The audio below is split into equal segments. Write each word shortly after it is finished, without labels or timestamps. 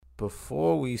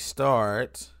before we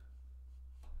start,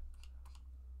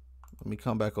 let me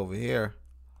come back over here.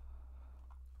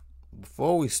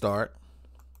 Before we start,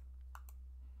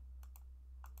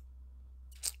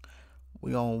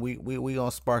 we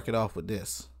gonna spark it off with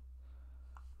this.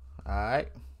 All right.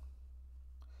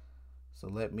 So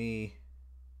let me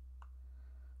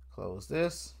close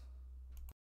this,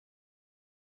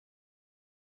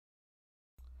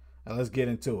 and let's get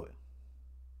into it.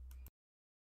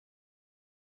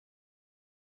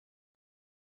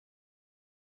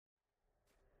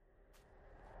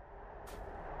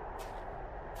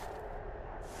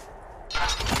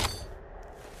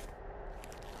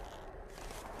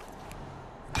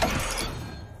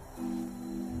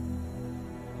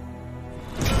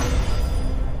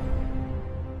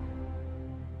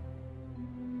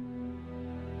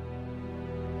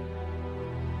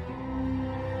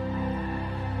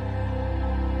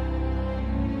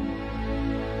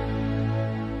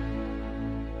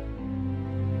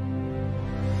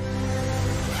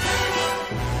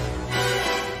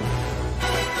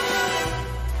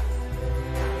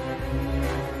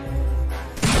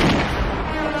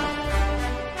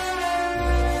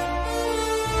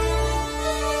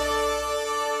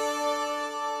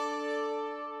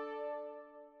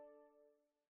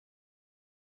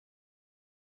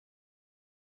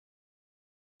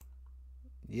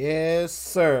 Yes,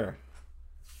 sir.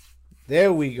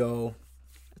 There we go.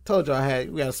 I told you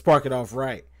we gotta spark it off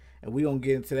right. And we gonna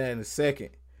get into that in a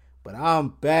second. But I'm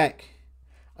back.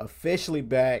 Officially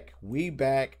back. We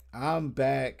back. I'm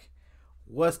back.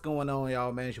 What's going on,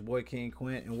 y'all, man? It's your boy King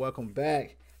Quint, and welcome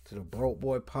back to the Broke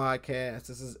Boy Podcast.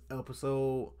 This is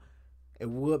episode, it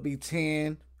would be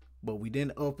 10, but we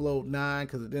didn't upload 9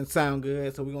 because it didn't sound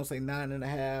good. So we're gonna say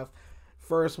 9.5.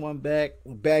 First one back.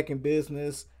 We're back in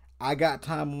business. I got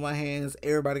time on my hands.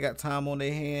 Everybody got time on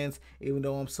their hands, even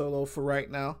though I'm solo for right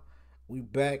now. We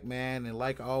back, man. And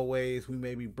like always, we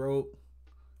may be broke,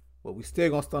 but we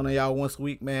still gonna stun on y'all once a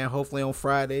week, man. Hopefully on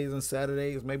Fridays and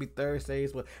Saturdays, maybe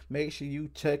Thursdays. But make sure you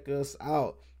check us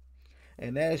out.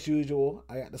 And as usual,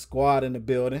 I got the squad in the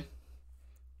building.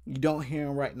 You don't hear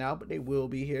them right now, but they will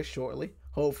be here shortly.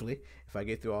 Hopefully. If I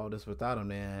get through all this without them,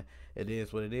 then it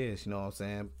is what it is. You know what I'm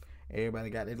saying?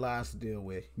 Everybody got their lives to deal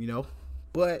with, you know?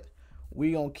 But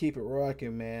we gonna keep it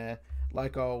rocking, man.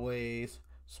 Like always,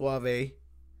 Suave,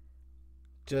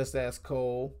 Just As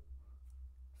Cole,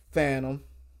 Phantom,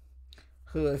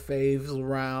 Hood Faves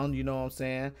around, you know what I'm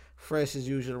saying? Fresh as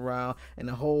usual around, and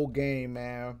the whole game,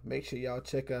 man. Make sure y'all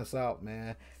check us out,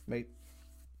 man.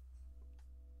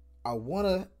 I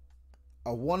wanna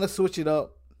switch it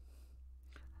up,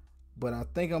 but I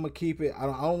think I'm gonna keep it. I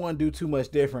don't want to do too much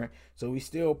different, so we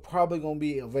still probably gonna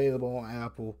be available on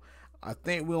Apple. I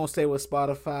think we're going to stay with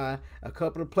Spotify. A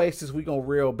couple of places we going to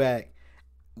reel back.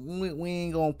 We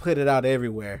ain't going to put it out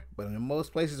everywhere. But in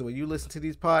most places where you listen to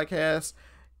these podcasts,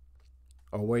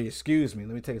 or where you, excuse me,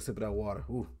 let me take a sip of that water.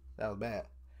 Ooh, that was bad.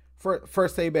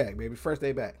 First day back, baby. First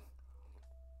day back.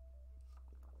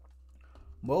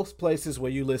 Most places where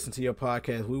you listen to your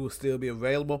podcast, we will still be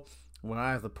available when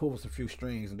I have to pull some few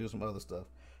strings and do some other stuff.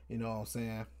 You know what I'm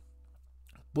saying?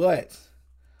 But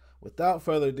without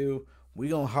further ado, we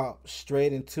gonna hop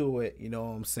straight into it. You know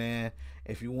what I'm saying?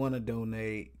 If you want to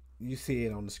donate, you see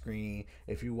it on the screen.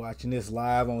 If you're watching this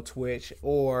live on Twitch,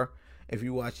 or if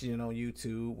you're watching it on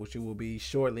YouTube, which it will be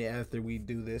shortly after we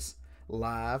do this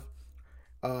live,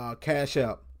 Cash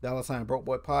App, $ Broke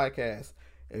Boy Podcast.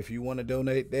 If you want to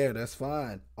donate there, that's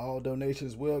fine. All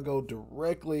donations will go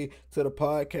directly to the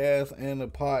podcast and the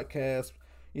podcast,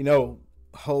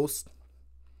 host.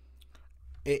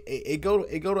 It go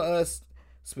to us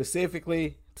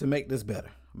specifically to make this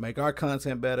better, make our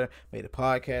content better, make the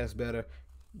podcast better,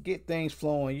 get things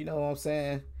flowing. You know what I'm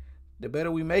saying? The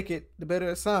better we make it, the better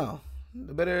it sound,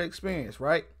 the better experience,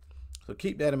 right? So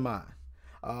keep that in mind.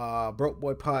 Broke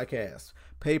Boy Podcast,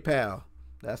 PayPal,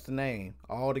 that's the name,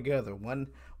 all together, one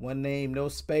name, no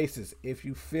spaces. If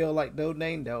you feel like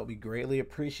donating, that would be greatly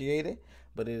appreciated,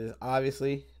 but it is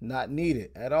obviously not needed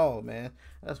at all, man.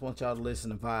 I just want y'all to listen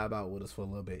and vibe out with us for a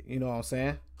little bit. You know what I'm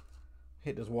saying?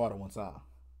 Hit this water one time.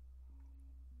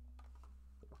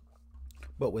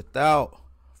 But without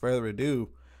further ado,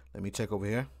 let me check over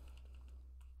here.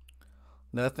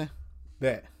 Nothing?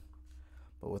 Bet.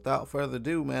 But without further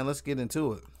ado, man, let's get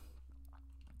into it.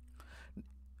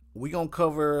 We gonna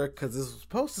cover, because this was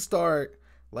supposed to start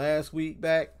last week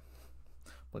back,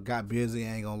 but got busy.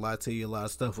 I ain't gonna lie to you, a lot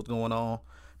of stuff was going on.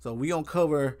 So we gonna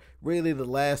cover really the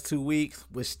last 2 weeks,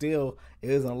 which still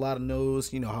isn't a lot of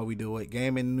news. You know how we do it.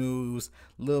 Gaming news,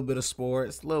 a little bit of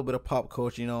sports, a little bit of pop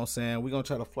culture, you know what I'm saying? We're gonna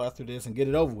try to fly through this and get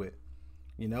it over with.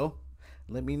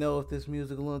 Let me know if this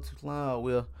music a little too loud.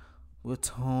 We'll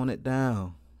tone it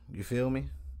down. You feel me?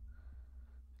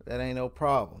 That ain't no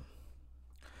problem.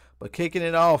 But kicking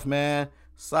it off, man.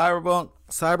 Cyberpunk,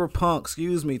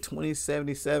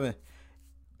 2077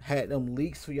 had them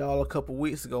leaks for y'all a couple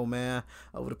weeks ago, man.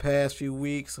 Over the past few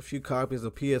weeks, a few copies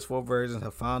of PS4 versions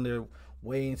have found their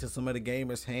way into some of the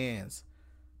gamers' hands.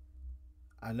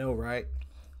 I know, right?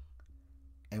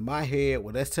 In my head,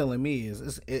 what that's telling me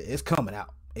is it's coming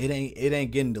out. It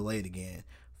ain't getting delayed again.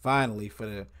 Finally, for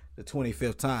the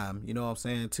 25th time. You know what I'm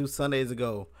saying? 2 Sundays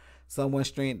ago, someone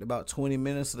streamed about 20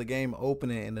 minutes of the game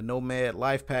opening in the Nomad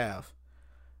Life Path.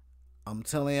 I'm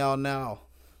telling y'all now,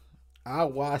 I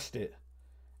watched it.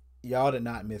 Y'all did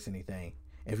not miss anything.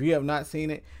 If you have not seen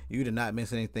it, you did not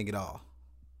miss anything at all.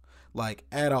 Like,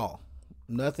 at all.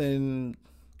 Nothing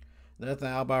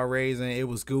about raising. It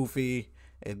was goofy.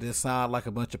 It just sounded like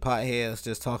a bunch of potheads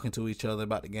just talking to each other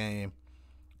about the game.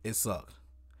 It sucked.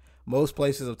 Most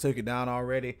places have took it down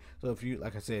already. So if you,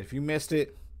 like I said, if you missed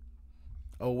it,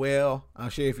 oh well.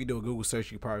 I'm sure if you do a Google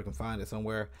search, you probably can find it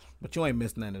somewhere. But you ain't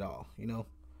missed none at all, you know.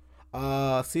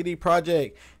 CD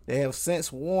Projekt, they have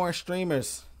since warned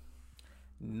streamers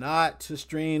not to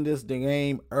stream this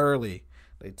game early.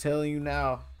 They telling you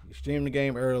now, you stream the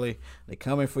game early. They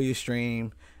coming for your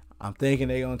stream. I'm thinking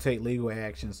they're gonna take legal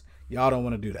actions. Y'all don't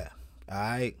want to do that.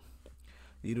 Alright?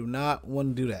 You do not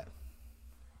want to do that.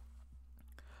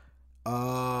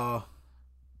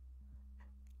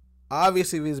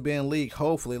 Obviously, if it's been leaked,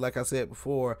 hopefully, like I said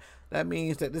before, that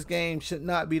means that this game should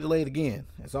not be delayed again.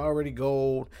 It's already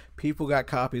gold. People got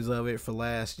copies of it for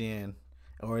last gen.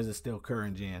 Or is it still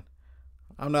current gen?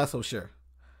 I'm not so sure.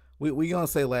 We gonna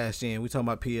say last gen. We talking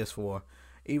about PS4.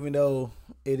 Even though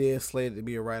it is slated to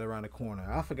be right around the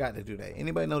corner. I forgot to do that.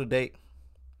 Anybody know the date?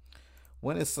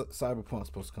 When is Cyberpunk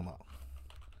supposed to come out?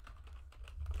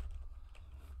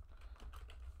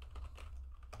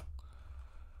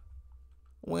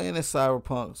 When is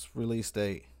Cyberpunk's release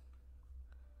date?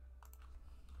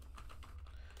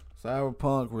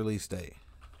 Cyberpunk release date.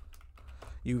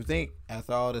 You would think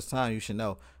after all this time you should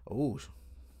know. Ooh.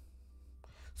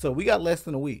 So we got less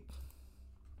than a week.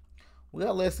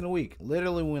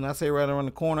 Literally, when I say right around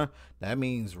the corner, that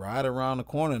means right around the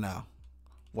corner now.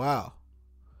 Wow.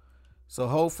 So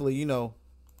hopefully, you know,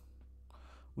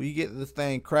 we get this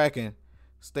thing cracking,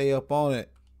 stay up on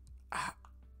it.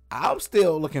 I'm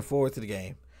still looking forward to the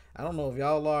game. I don't know if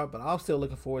y'all are, but I'm still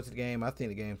looking forward to the game. I think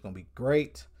the game's going to be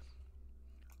great.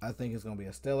 I think it's going to be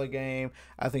a stellar game.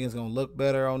 I think it's going to look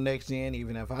better on next gen,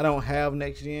 even if I don't have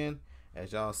next gen.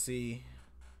 As y'all see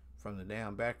from the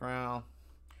damn background,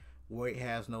 wait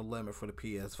has no limit for the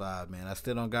PS5, man. I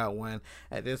still don't got one.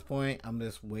 At this point, I'm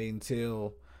just waiting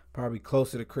till probably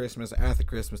closer to Christmas, after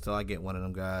Christmas, till I get one of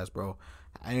them guys, bro.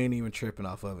 I ain't even tripping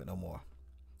off of it no more.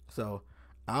 So,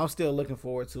 I'm still looking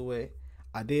forward to it.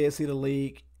 I did see the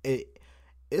leak.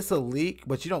 It's a leak,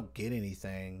 but you don't get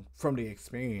anything from the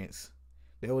experience.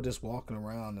 They were just walking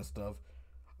around and stuff.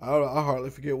 I hardly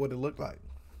forget what it looked like.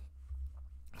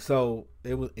 So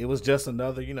it was just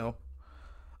another, you know,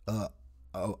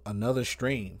 another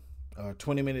stream, a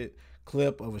 20-minute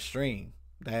clip of a stream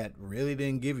that really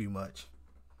didn't give you much.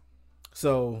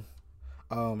 So,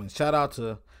 and shout out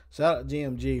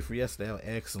GMG for yesterday.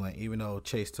 Excellent. Even though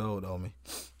Chase told on me,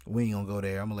 we ain't gonna go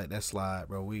there. I'm gonna let that slide,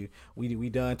 bro. We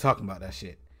done talking about that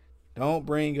shit. Don't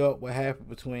bring up what happened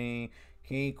between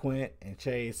King Quint and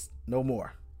Chase no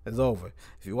more. It's over.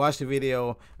 If you watch the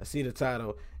video and see the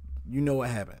title, you know what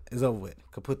happened. It's over with.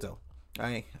 Caputo.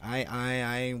 I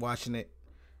ain't watching it.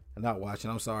 I'm not watching.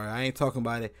 I'm sorry. I ain't talking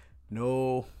about it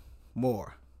no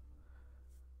more.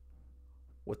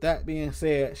 With that being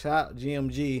said, shout out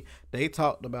GMG. They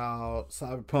talked about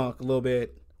Cyberpunk a little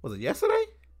bit. Was it yesterday?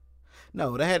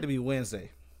 No, that had to be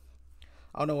Wednesday.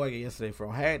 I don't know where I get yesterday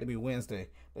from. It had to be Wednesday.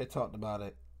 They talked about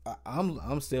it.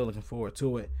 I'm still looking forward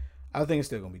to it. I think it's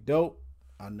still gonna be dope.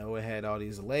 I know it had all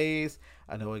these delays.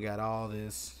 I know it got all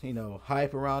this, you know,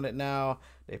 hype around it now.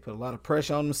 They put a lot of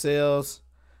pressure on themselves.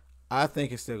 I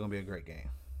think it's still gonna be a great game.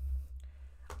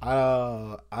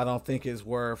 I don't think it's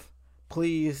worth.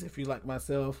 Please, if you like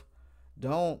myself,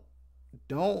 don't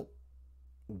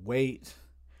wait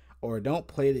or don't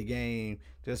play the game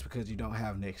just because you don't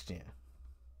have next gen.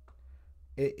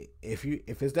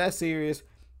 If it's that serious,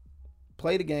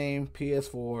 play the game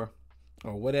PS4 or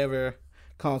whatever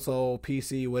console,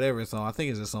 PC, whatever it's on. I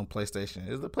think it's just on PlayStation.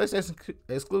 Is the PlayStation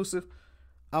exclusive?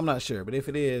 I'm not sure, but if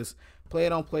it is, play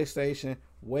it on PlayStation.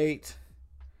 Wait.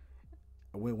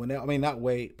 Not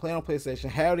wait. Play it on PlayStation.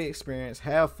 Have the experience.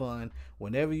 Have fun.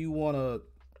 Whenever you want to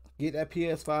get that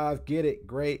PS5, get it.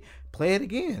 Great. Play it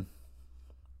again.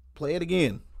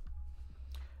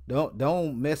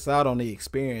 Don't miss out on the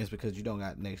experience because you don't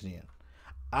got next gen.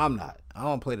 I'm not. I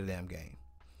don't play the damn game.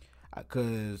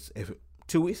 Because if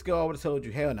 2 weeks ago I would have told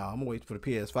you, hell no, I'm gonna wait for the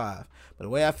PS5. But the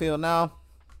way I feel now,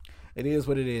 it is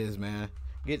what it is, man.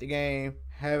 Get the game,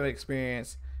 have an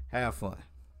experience, have fun.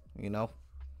 You know.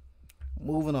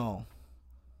 Moving on.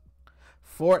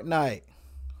 Fortnite.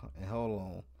 And hold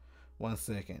on 1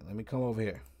 second. Let me come over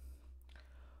here.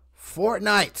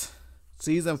 Fortnite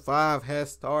Season 5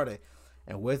 has started.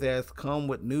 And with it has come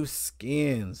with new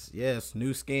skins. Yes,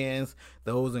 new skins.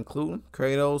 Those include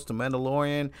Kratos, the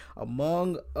Mandalorian,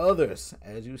 among others.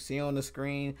 As you see on the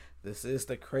screen, this is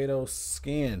the Kratos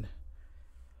skin.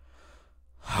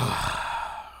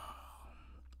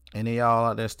 Any of y'all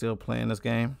out there still playing this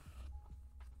game?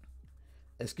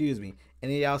 Excuse me.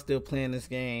 Any of y'all still playing this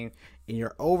game and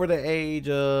you're over the age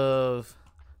of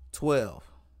 12?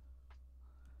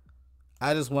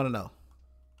 I just want to know.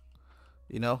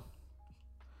 You know?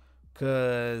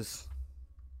 Because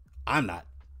I'm not.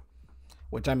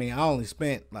 Which, I mean, I only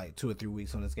spent like 2 or 3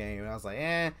 weeks on this game. And I was like,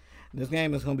 this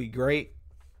game is going to be great.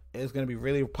 It's going to be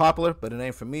really popular, but it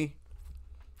ain't for me.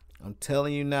 I'm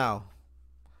telling you now.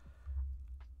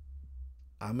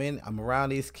 I'm around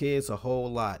these kids a whole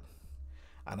lot.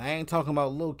 And I ain't talking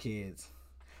about little kids.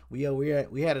 We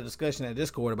had a discussion at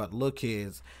Discord about the little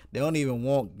kids. They don't even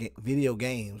want video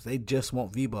games. They just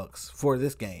want V-Bucks for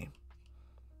this game.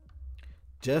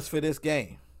 Just for this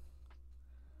game.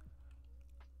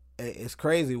 It's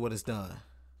crazy what it's done.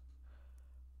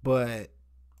 But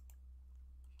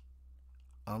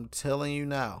I'm telling you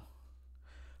now,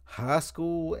 high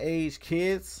school age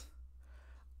kids,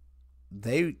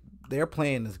 they're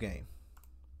playing this game.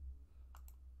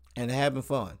 And they're having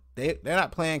fun. They're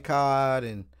not playing COD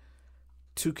and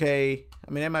 2K.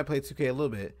 I mean, they might play 2K a little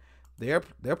bit. They're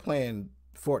playing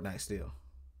Fortnite still.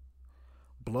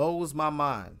 Blows my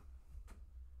mind.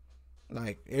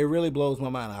 Like, it really blows my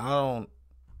mind. I don't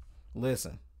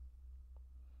listen.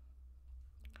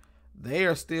 They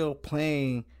are still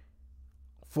playing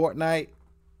Fortnite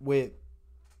with,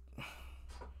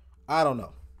 I don't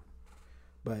know.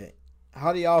 But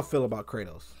how do y'all feel about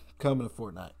Kratos coming to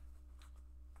Fortnite?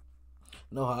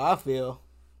 Know how I feel.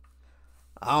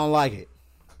 I don't like it.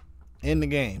 In the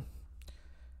game.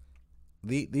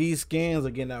 These skins are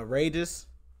getting outrageous.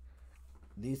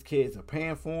 These kids are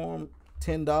paying for them.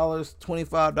 $10,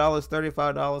 $25,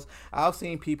 $35. I've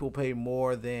seen people pay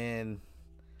more than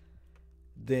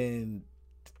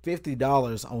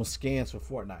 $50 on skins for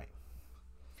Fortnite.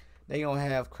 They gonna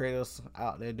have Kratos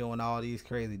out there doing all these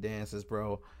crazy dances,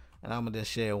 bro. And I'm gonna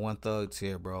just share one thug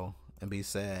tear, bro, and be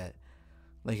sad.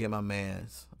 Look at my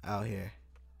mans out here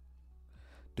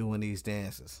doing these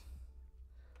dances,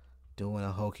 doing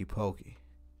a hokey pokey,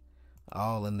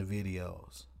 all in the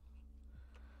videos.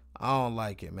 I don't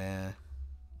like it, man.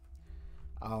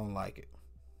 I don't like it.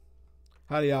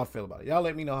 How do y'all feel about it? Y'all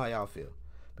let me know how y'all feel.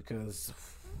 Because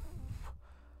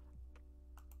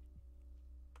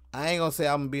I ain't gonna say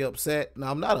I'm gonna be upset. No,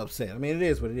 I'm not upset. I mean, it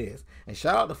is what it is. And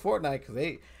shout out to Fortnite because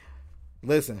they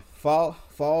listen.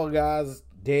 Fall Guys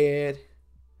dead.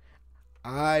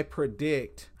 I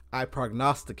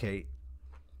prognosticate.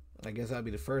 I guess I'll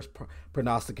be the first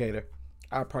prognosticator.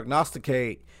 I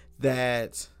prognosticate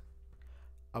that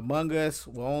Among Us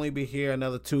will only be here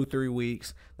another 2-3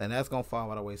 weeks. Then that's gonna fall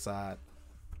by the wayside.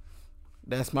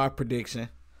 That's my prediction.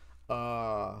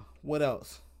 What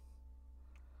else?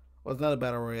 What's another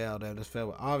battle royale that just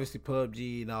fell? Obviously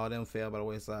PUBG and all them fell by the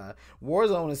wayside.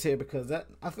 Warzone is here because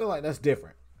I feel like that's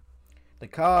different. The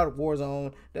COD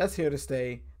Warzone, that's here to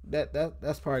stay.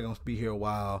 That's probably gonna be here a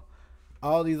while.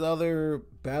 All these other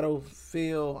battle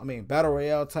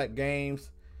royale type games,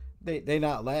 they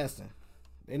not lasting.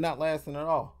 They're not lasting at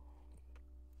all.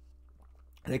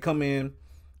 They come in,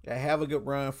 they have a good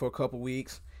run for a couple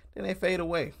weeks, then they fade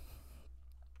away.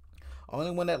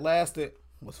 Only one that lasted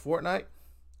was Fortnite,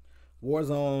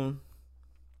 Warzone,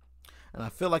 and I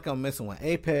feel like I'm missing one.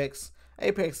 Apex.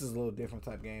 Apex is a little different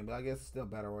type game, but I guess it's still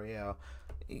battle royale.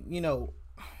 You know,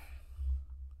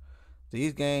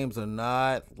 these games are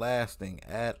not lasting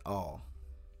at all.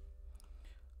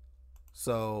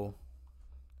 So,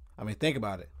 I mean, think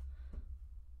about it.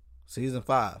 Season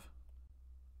 5.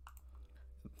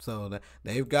 So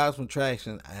they've got some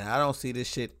traction, and I don't see this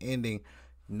shit ending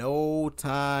no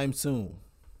time soon.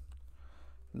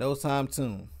 No time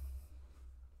soon.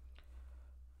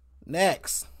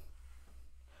 Next,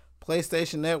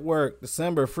 PlayStation Network,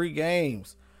 December, free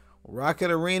games.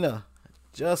 Rocket Arena,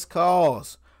 Just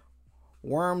Cause,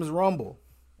 Worms Rumble,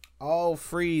 all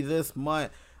free this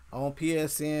month on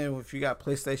PSN if you got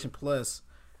PlayStation Plus.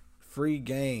 Free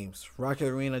games. Rocket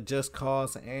Arena, Just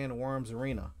Cause, and Worms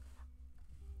Arena.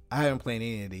 I haven't played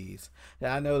any of these.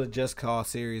 Yeah, I know the Just Cause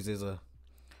series is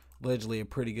allegedly a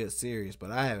pretty good series,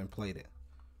 but I haven't played it.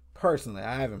 Personally,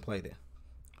 I haven't played it.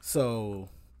 So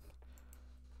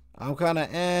I'm kind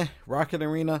of Rocket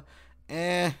Arena,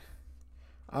 I'm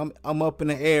up in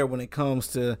the air when it comes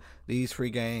to these free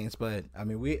games, but I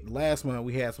mean, we last month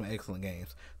we had some excellent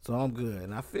games, so I'm good.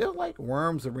 And I feel like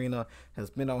Worms Arena has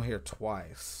been on here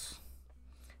twice,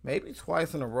 maybe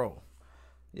twice in a row.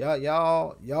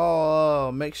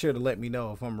 Y'all, make sure to let me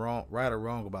know if I'm wrong, right or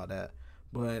wrong about that.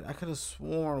 But I could have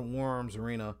sworn Worms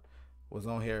Arena was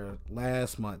on here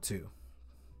last month too.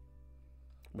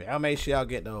 But I'll make sure y'all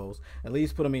get those. At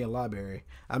least put them in your library.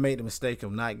 I made the mistake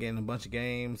of not getting a bunch of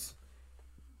games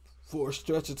for a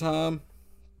stretch of time,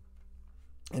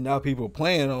 and now people are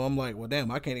playing them. I'm like, well,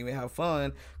 damn, I can't even have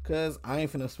fun because I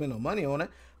ain't finna spend no money on it.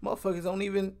 Motherfuckers don't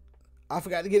even. I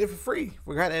forgot to get it for free.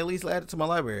 Forgot to at least add it to my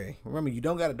library. Remember, you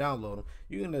don't got to download them.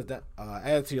 You can just add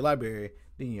it to your library,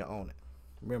 then you own it.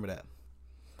 Remember that.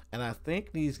 And I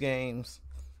think these games,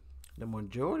 the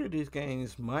majority of these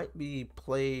games might be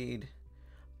playable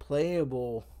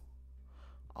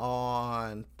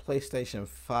on PlayStation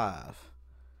 5.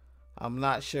 I'm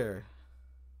not sure.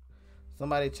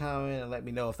 Somebody chime in and let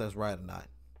me know if that's right or not,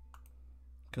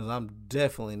 because I'm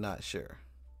definitely not sure.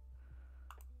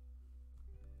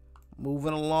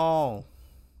 Moving along,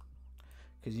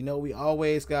 because you know we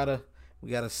always gotta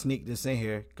sneak this in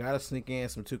here. Gotta sneak in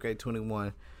some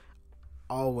 2K21.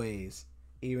 Always,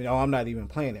 even though I'm not even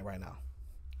playing it right now.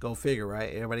 Go figure,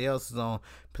 right? Everybody else is on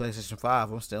PlayStation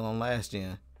 5. I'm still on last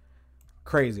gen.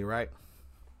 Crazy, right?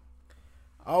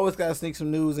 Always gotta sneak some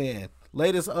news in.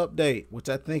 Latest update, which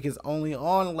I think is only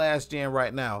on last gen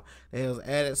right now, it has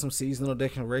added some seasonal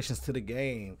decorations to the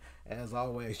game. As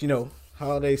always, you know,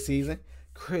 holiday season,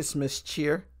 Christmas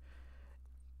cheer.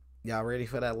 Y'all ready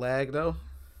for that lag though?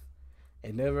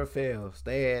 It never fails.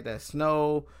 They add that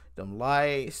snow, them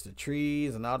lights, the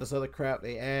trees, and all this other crap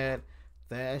they add.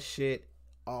 That shit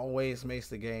always makes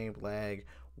the game lag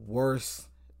worse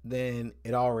than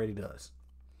it already does.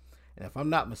 And if I'm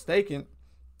not mistaken,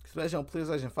 especially on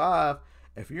PlayStation 5,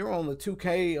 if you're on the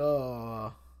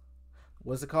 2K,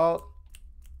 what's it called?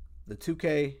 The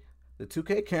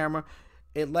 2K camera,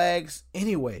 it lags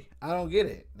anyway. I don't get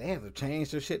it. They have to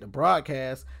change their shit to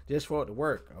broadcast just for it to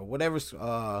work, or whatever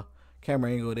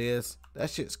camera angle it is. That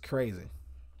shit's crazy.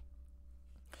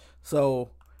 So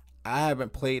I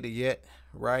haven't played it yet,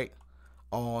 right?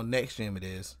 On next gen it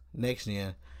is. Next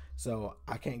gen. So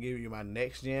I can't give you my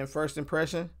next gen first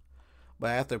impression. But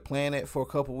after playing it for a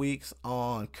couple weeks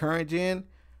on current gen,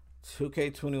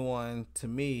 2K21 to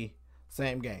me,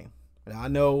 same game. Now I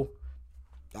know.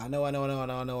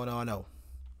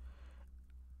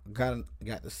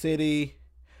 Got the city.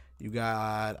 You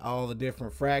got all the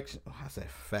different fractions. I say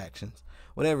factions,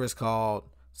 whatever it's called.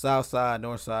 South side,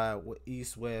 north side,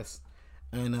 east, west,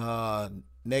 and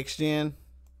next gen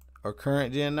or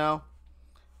current gen now.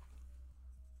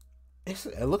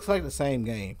 It looks like the same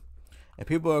game, and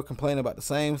people are complaining about the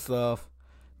same stuff.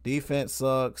 Defense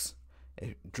sucks.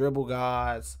 Dribble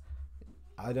gods.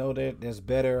 I know that there's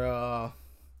better.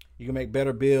 You can make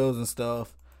better builds and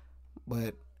stuff,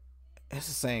 but it's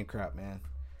the same crap, man.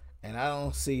 And I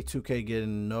don't see 2K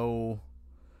getting no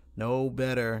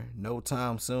better no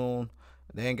time soon.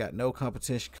 They ain't got no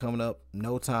competition coming up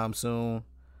no time soon.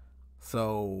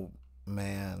 So,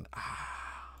 man,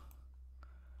 I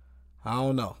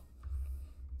don't know.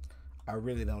 I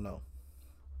really don't know.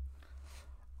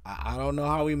 I don't know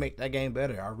how we make that game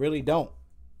better. I really don't.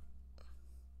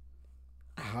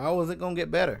 How is it gonna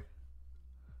get better?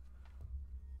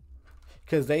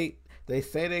 Because they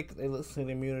say they listen to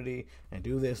the community and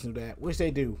do this and do that, which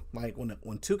they do. Like when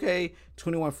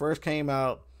 2K21 first came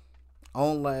out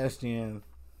on last gen,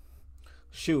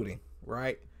 shooting,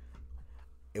 right?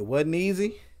 It wasn't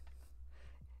easy.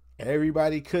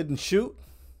 Everybody couldn't shoot,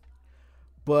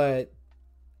 but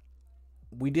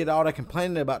we did all that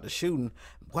complaining about the shooting.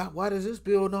 Why does this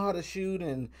build know how to shoot?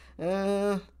 And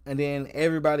then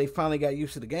everybody finally got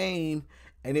used to the game,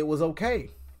 and it was okay.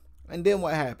 And then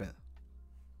what happened?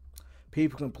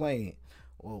 People complain.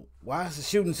 Well, why is the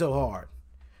shooting so hard?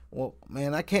 Well,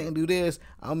 man, I can't do this.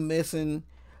 I'm missing.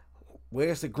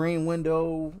 Where's the green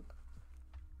window?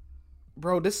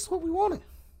 Bro, this is what we wanted.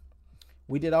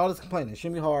 We did all this complaining. It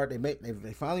shouldn't be hard.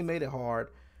 They finally made it hard.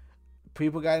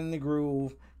 People got in the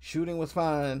groove. Shooting was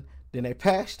fine. Then they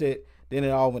patched it. Then it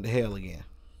all went to hell again.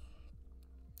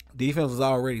 Defense was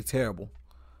already terrible.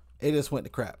 It just went to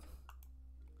crap.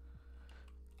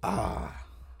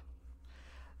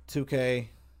 2K.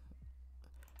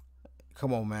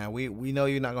 Come on, man. We know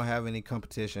you're not going to have any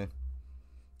competition.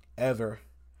 Ever.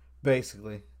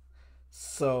 Basically.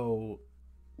 So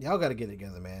y'all got to get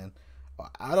together, man.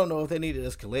 I don't know if they need to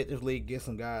just collectively get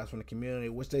some guys from the community,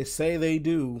 which they say they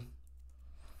do.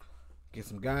 Get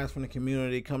some guys from the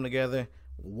community, come together.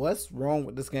 What's wrong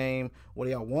with this game? What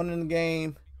do y'all want in the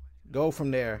game? Go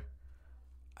from there.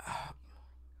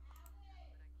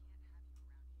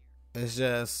 It's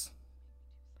just,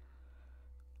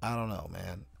 I don't know,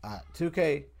 man.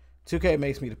 2K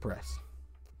makes me depressed.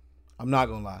 I'm not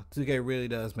gonna lie. 2K really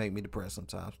does make me depressed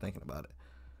sometimes thinking about it.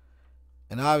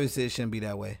 And obviously it shouldn't be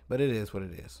that way, but it is what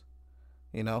it is.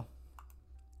 You know?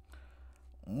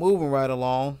 Moving right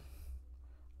along.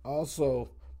 Also,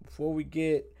 before we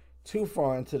get too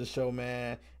far into the show,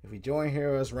 man, if you join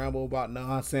here us ramble about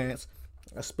nonsense,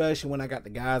 especially when I got the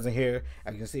guys in here,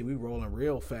 I can see we rolling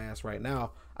real fast right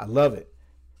now. I love it.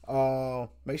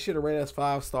 Make sure to rate us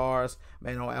 5 stars,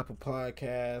 man, on Apple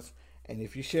Podcasts. And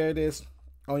if you share this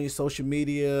on your social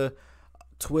media,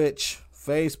 Twitch,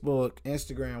 Facebook,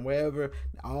 Instagram, wherever,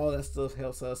 all that stuff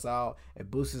helps us out. It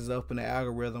boosts us up in the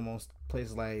algorithm on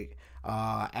places like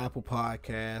Apple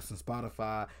Podcasts and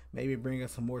Spotify. Maybe bring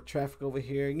us some more traffic over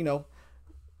here.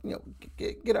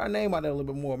 Get our name out there a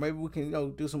little bit more. Maybe we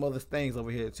can do some other things over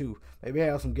here too. Maybe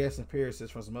have some guest appearances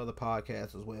from some other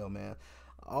podcasts as well, man.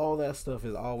 All that stuff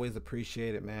is always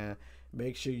appreciated, man.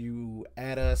 Make sure you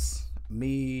add us,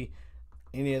 me,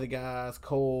 any of the guys,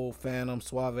 Cole, Phantom,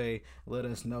 Suave, let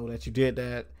us know that you did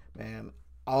that, man.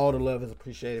 All the love is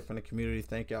appreciated from the community.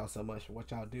 Thank y'all so much for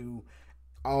what y'all do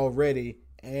already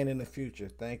and in the future.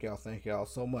 Thank y'all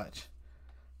so much.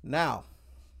 Now,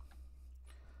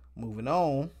 moving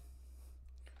on,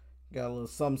 got a little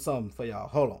something for y'all.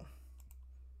 Hold on.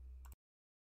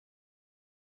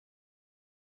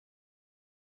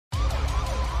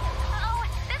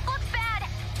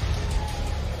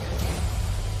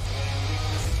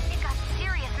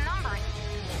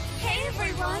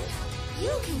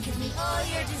 You can give me all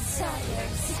your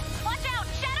desires. Watch out!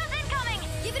 Shadows incoming!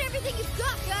 Give it everything you've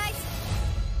got, guys!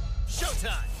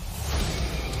 Showtime!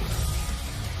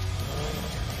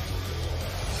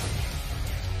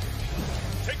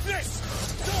 Take this!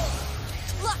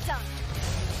 Lockdown!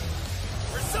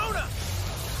 Persona!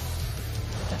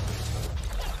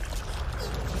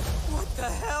 What the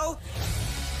hell?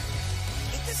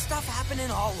 Is this stuff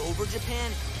happening all over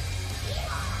Japan?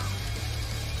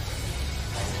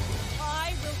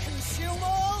 I will consume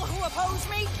all who oppose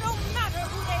me, no matter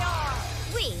who they are!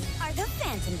 We are the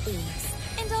Phantom Thieves,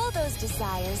 and all those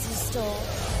desires you stole.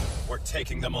 We're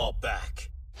taking them all back.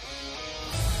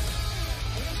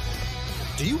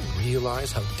 Do you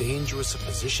realize how dangerous a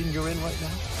position you're in right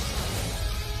now?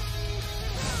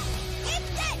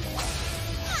 It's it!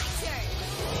 My turn!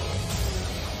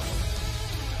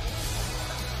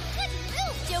 Good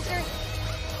move, Joker!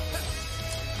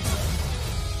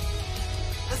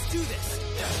 Let's do this!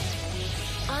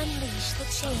 Unleash the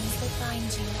chains that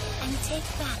bind you, and take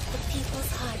back the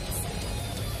people's hearts.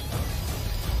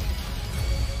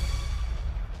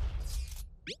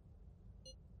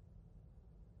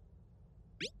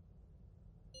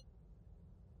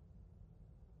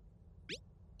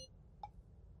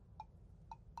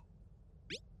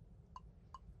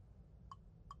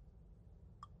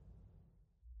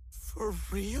 For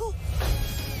real?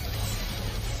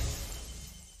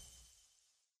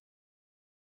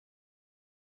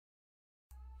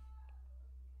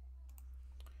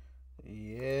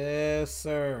 Yes,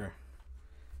 sir.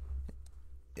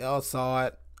 Y'all saw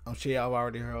it. I'm sure y'all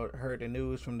already heard the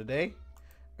news from today.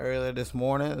 Earlier this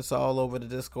morning. It's all over the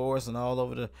discourse and all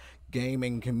over the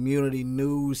gaming community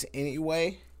news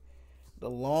anyway. The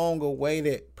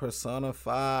long-awaited Persona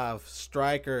 5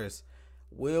 Strikers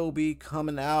will be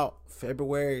coming out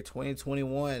February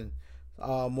 2021.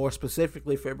 More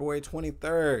specifically, February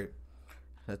 23rd.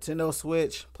 Nintendo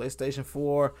Switch, PlayStation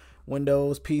 4,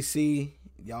 Windows, PC.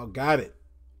 Y'all got it.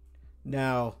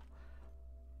 Now,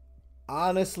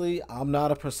 honestly, I'm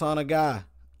not a Persona guy.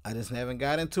 I just haven't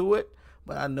got into it.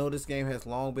 But I know this game has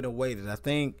long been awaited. I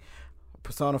think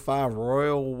Persona 5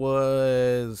 Royal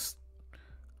was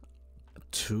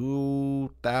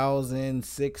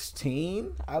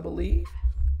 2016, I believe.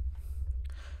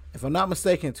 If I'm not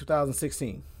mistaken,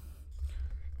 2016.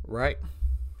 Right?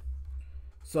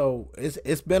 So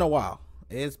it's been a while.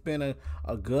 It's been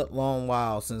a good long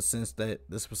while since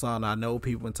this Persona. I know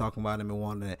people been talking about it and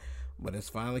wanting it, but it's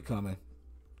finally coming.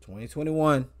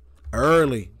 2021.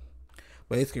 Early.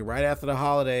 Basically right after the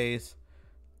holidays.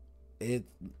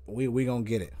 We gonna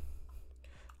get it.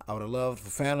 I would have loved for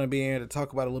Phantom to be here to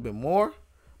talk about it a little bit more,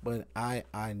 but I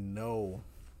know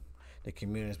the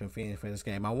community has been feeding for this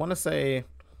game. I want to say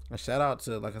a shout out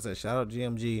to, like I said, shout out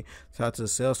GMG, shout out to the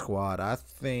Sales Squad. I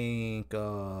think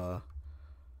I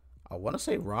I want to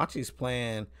say Rachi's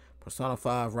playing Persona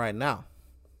 5 right now,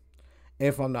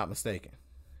 if I'm not mistaken.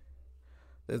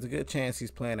 There's a good chance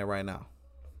he's playing it right now.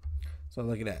 So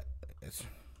look at that. It's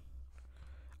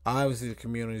obviously the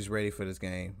community's ready for this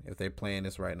game if they're playing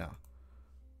this right now.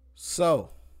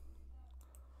 So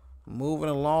moving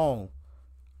along,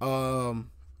 and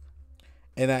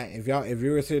if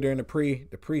you were here during the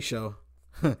pre-show,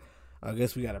 I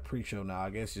guess we got a pre-show now. I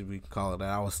guess we can call it that.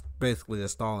 I was basically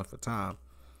just stalling for time.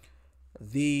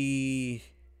 The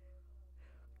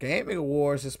Gaming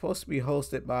Awards is supposed to be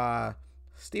hosted by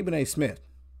Stephen A. Smith.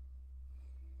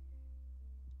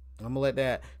 I'm going to let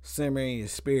that simmer in your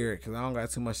spirit because I don't got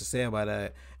too much to say about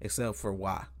that except for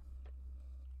why.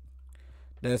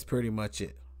 That's pretty much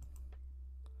it.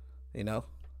 You know?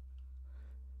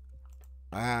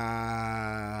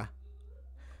 Yeah.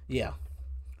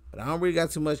 But I don't really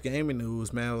got too much gaming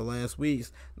news, man, over the last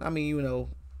weeks. I mean, you know,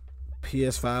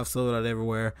 PS5 sold out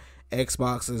everywhere.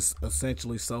 Xbox is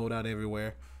essentially sold out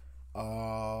everywhere.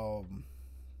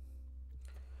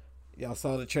 Y'all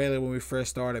saw the trailer when we first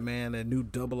started, man. The new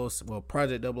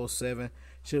Project 007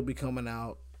 should be coming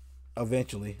out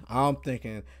eventually. I'm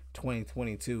thinking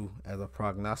 2022 as a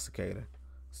prognosticator.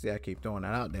 See, I keep throwing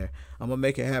that out there. I'm going to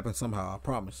make it happen somehow, I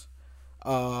promise.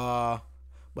 But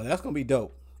that's going to be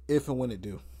dope if and when it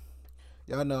do.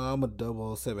 Y'all know I'm a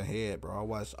 007 head, bro. I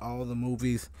watch all the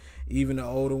movies, even the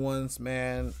older ones,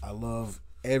 man. I love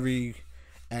every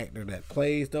actor that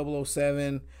plays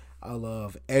 007. I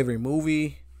love every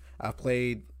movie. I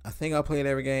think I played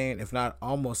every game, if not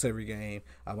almost every game.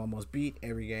 I've almost beat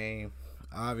every game.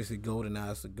 Obviously,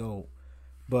 GoldenEye is the GOAT.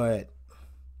 But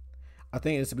I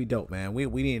think this would be dope, man. We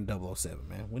need 007,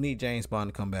 man. We need James Bond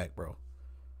to come back, bro.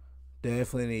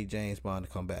 Definitely need James Bond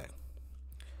to come back.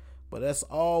 But that's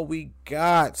all we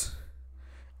got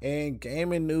in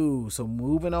gaming news. So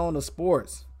moving on to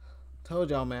sports.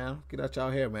 Told y'all, man. Get out y'all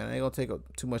hair, man. I ain't going to take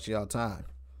up too much of y'all time.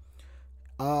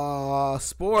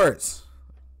 Sports.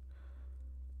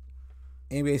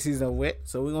 NBA season wet,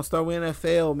 so we're gonna start with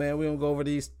NFL, man. We're gonna go over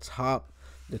the top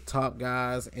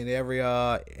guys in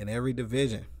every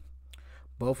division.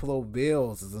 Buffalo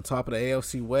Bills is on top of the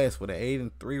AFC West with an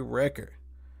 8-3 record.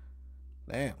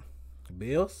 Damn, the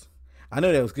Bills. I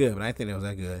know that was good, but I didn't think that was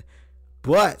that good.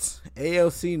 But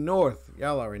AFC North,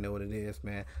 y'all already know what it is,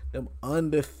 man. Them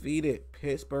undefeated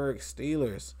Pittsburgh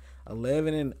Steelers,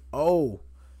 11-0.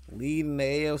 Leading the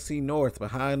AFC North.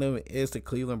 Behind them is the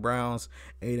Cleveland Browns,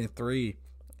 8-3.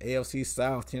 AFC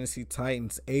South, Tennessee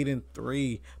Titans,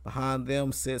 8-3. Behind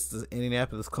them sits the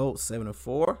Indianapolis Colts,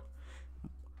 7-4.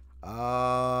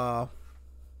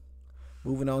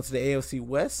 Moving on to the AFC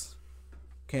West,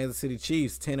 Kansas City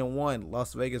Chiefs, 10-1.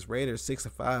 Las Vegas Raiders,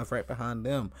 6-5, right behind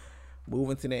them.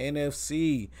 Moving to the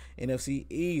NFC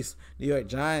East, New York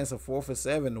Giants are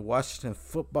 4-7. The Washington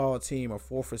Football Team are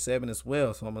 4-7 as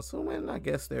well. So I'm assuming, I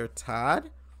guess they're tied.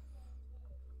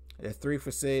 They're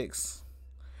 3-6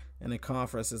 in the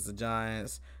conference is the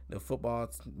Giants.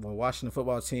 Washington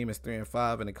Football Team is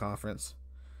 3-5 in the conference.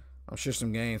 I'm sure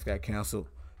some games got canceled,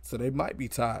 so they might be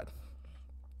tied.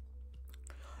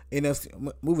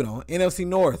 Moving on, NFC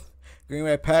North, Green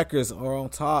Bay Packers are on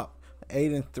top.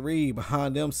 8-3.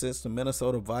 Behind them sits the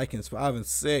Minnesota Vikings,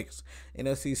 5-6.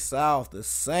 NFC South, the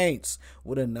Saints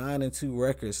with a 9-2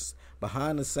 record.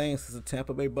 Behind the Saints is the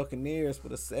Tampa Bay Buccaneers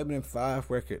with a 7-5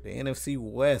 record. The NFC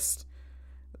West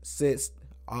sits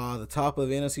the top of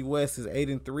the NFC West is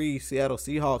 8-3. Seattle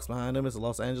Seahawks. Behind them is the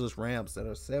Los Angeles Rams that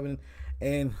are 7-4.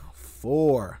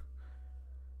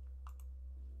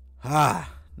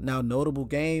 Now notable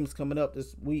games coming up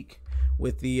this week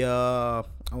with the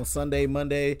on Sunday,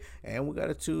 Monday, and we got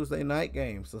a Tuesday night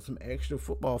game. So some extra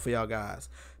football for y'all guys.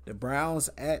 The Browns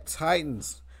at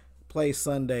Titans play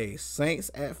Sunday.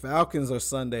 Saints at Falcons are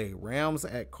Sunday. Rams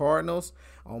at Cardinals.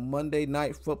 On Monday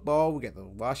Night Football, we got the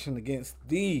Washington against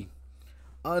the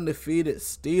undefeated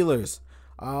Steelers.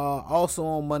 Also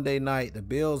on Monday night, the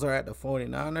Bills are at the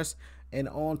 49ers. And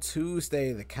on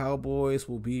Tuesday, the Cowboys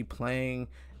will be playing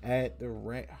at the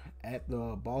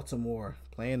Baltimore,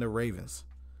 playing the Ravens.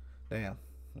 Damn.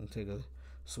 I'm gonna take a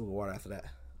swig of water after that.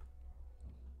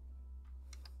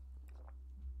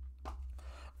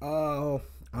 I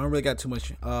don't really got too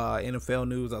much NFL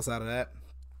news outside of that.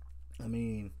 I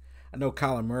mean, I know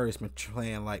Kyler Murray's been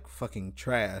playing like fucking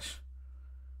trash.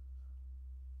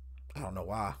 I don't know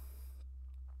why.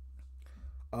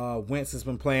 Wentz has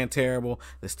been playing terrible.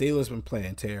 The Steelers been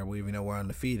playing terrible, even though we're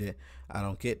undefeated. I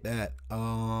don't get that.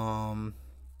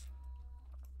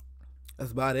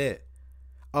 That's about it.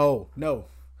 Oh, no.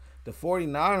 The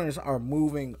 49ers are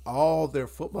moving all their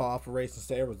football operations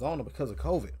to Arizona because of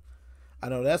COVID. I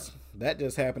know that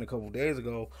just happened a couple days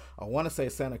ago. I want to say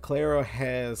Santa Clara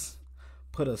has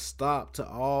put a stop to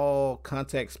all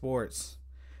contact sports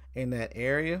in that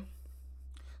area.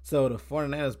 So the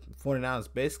 49ers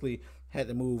basically had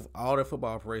to move all their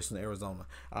football operations to Arizona.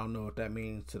 I don't know if that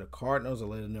means to the Cardinals or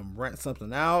letting them rent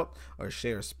something out or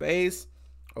share space,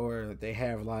 or they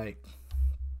have like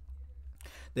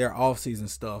their off-season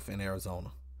stuff in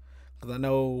Arizona. Because I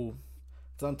know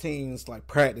some teams like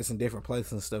practice in different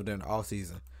places and stuff during the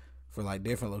off-season for like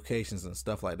different locations and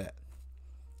stuff like that.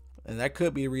 And that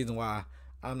could be a reason why.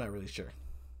 I'm not really sure.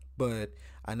 But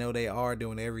I know they are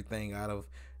doing everything out of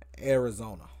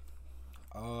Arizona.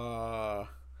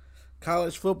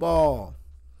 College football.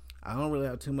 I don't really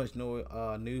have too much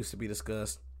news to be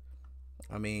discussed.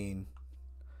 I mean,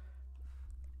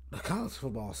 the college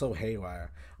football is so haywire.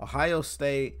 Ohio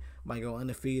State might go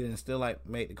undefeated and still like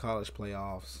make the college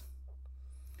playoffs.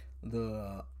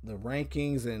 The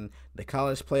rankings and the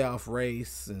college playoff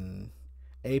race and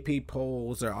AP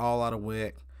polls are all out of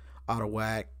whack.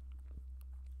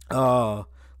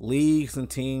 Leagues and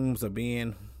teams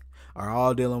are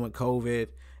all dealing with COVID,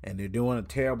 and they're doing a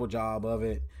terrible job of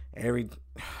it. I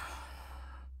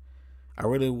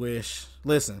really wish.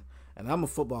 Listen, and I'm a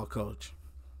football coach.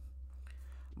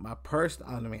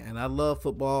 And I love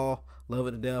football, love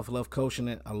it to death, love coaching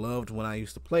it. I loved when I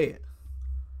used to play it.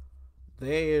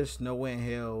 There's no way in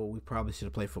hell we probably should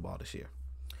have played football this year.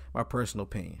 My personal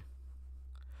opinion.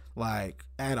 Like,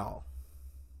 at all.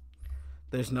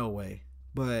 There's no way.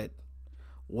 But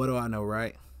what do I know,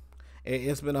 right?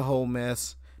 It's been a whole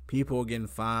mess. People are getting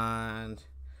fined.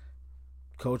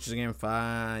 Coaches are getting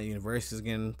fined. Universities are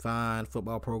getting fined.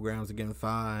 Football programs are getting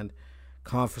fined.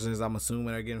 Conferences, I'm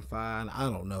assuming, are getting fined. I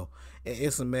don't know.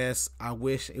 It's a mess. I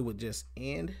wish it would just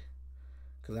end,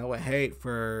 because I would hate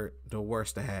for the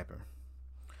worst to happen.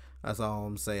 That's all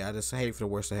I'm saying. I just hate for the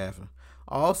worst to happen.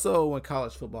 Also, in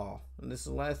college football, and this is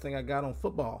the last thing I got on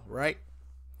football, right?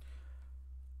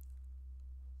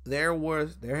 There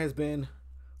has been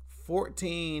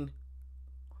 14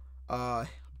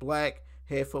 black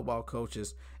head football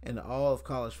coaches in all of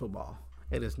college football.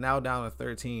 It is now down to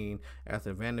 13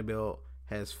 after Vanderbilt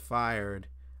has fired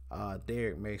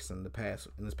Derek Mason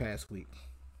in this past week.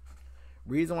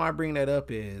 Reason why I bring that up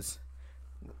is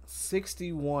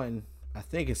 61. I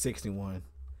think it's 61.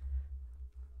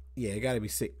 Yeah, it got to be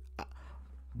six.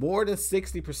 More than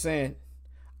 60%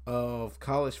 of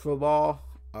college football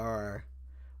are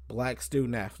black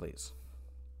student athletes,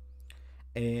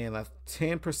 and like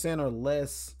 10% or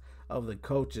less of the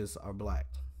coaches are black.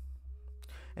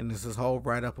 And there's this whole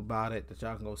write-up about it that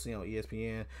y'all can go see on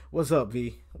ESPN. What's up,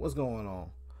 V? What's going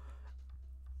on?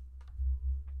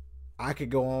 I could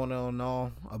go on and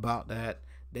on about that.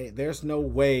 There's no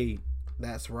way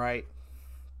that's right.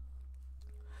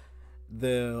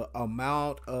 The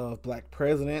amount of black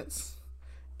presidents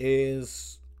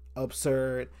is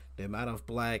absurd. The amount of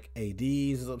black ADs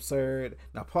is absurd.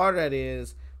 Now, part of that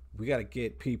is we got to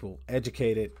get people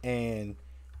educated and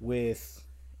with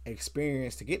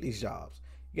experience to get these jobs.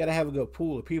 You got to have a good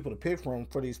pool of people to pick from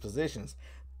for these positions,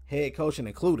 head coaching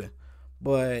included.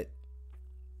 But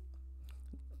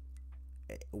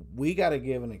we got to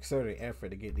give an exerted effort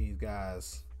to get these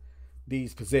guys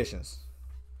these positions.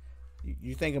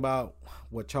 You think about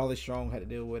what Charlie Strong had to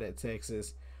deal with at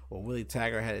Texas, what Willie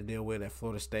Taggart had to deal with at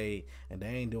Florida State, and they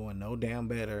ain't doing no damn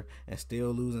better and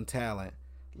still losing talent.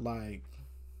 Like,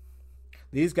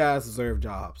 these guys deserve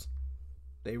jobs.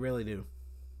 They really do.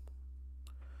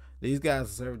 These guys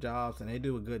deserve jobs, and they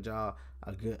do a good job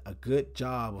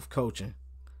of coaching.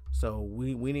 So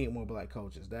we need more black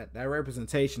coaches. That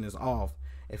representation is off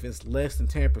if it's less than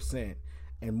 10%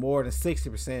 and more than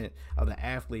 60% of the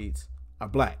athletes are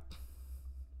black.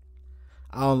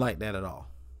 I don't like that at all.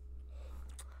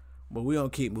 But we gonna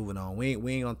keep moving on. We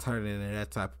ain't gonna turn it into that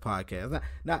type of podcast.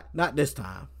 Not this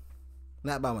time.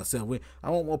 Not by myself. I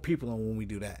want more people on when we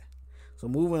do that. So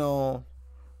moving on,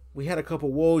 we had a couple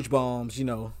Woj bombs,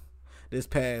 this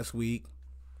past week.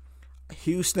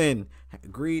 Houston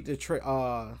agreed to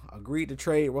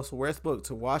trade Russell Westbrook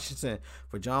to Washington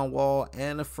for John Wall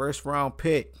and a first-round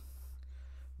pick.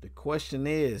 The question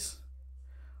is,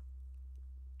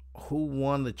 who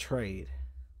won the trade?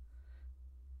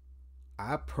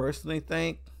 I personally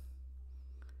think,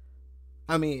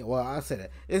 I said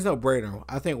it. It's no brainer.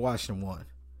 I think Washington won.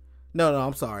 No,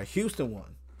 I'm sorry. Houston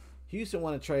won. Houston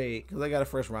won a trade because they got a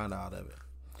first round out of it.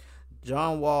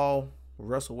 John Wall,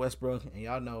 Russell Westbrook, and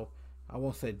y'all know, I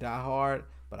won't say die hard,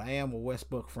 but I am a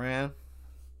Westbrook fan.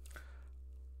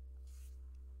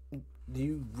 Do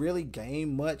you really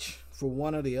gain much for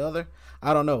one or the other?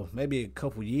 I don't know. Maybe a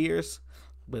couple years,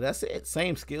 but that's it.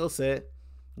 Same skill set.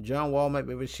 John Wall might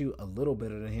be able to shoot a little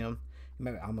better than him.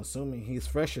 I'm assuming he's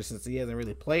fresher since he hasn't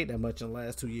really played that much in the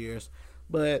last 2 years.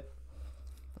 But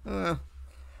I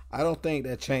don't think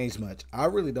that changed much. I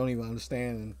really don't even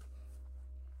understand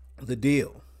the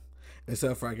deal,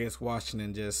 except for, I guess,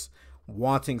 Washington just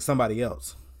wanting somebody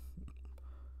else.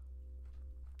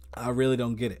 I really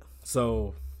don't get it.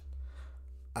 So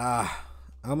I'm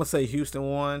gonna say Houston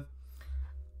won.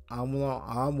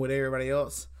 I'm with everybody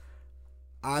else.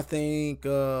 I think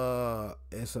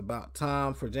it's about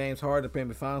time for James Harden to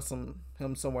maybe find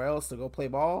him somewhere else to go play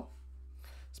ball,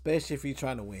 especially if he's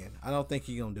trying to win. I don't think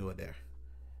he's gonna do it there.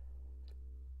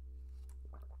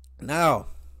 Now,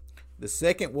 the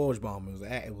second Woj bomb,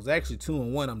 it was actually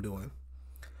 2-1. I'm doing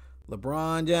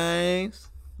LeBron James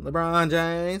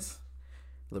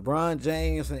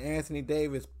and Anthony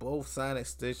Davis both signed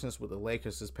extensions with the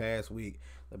Lakers this past week.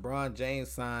 LeBron James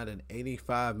signed an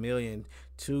 $85 million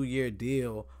 2-year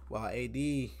deal, while AD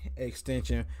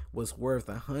extension was worth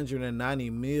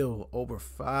 $190 million over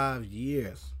 5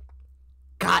 years.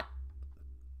 God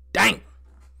dang,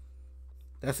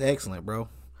 that's excellent, bro.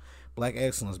 Black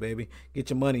excellence, baby. Get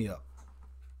your money up.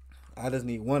 I just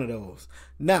need one of those.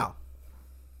 Now,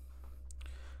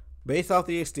 based off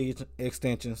the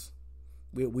extensions,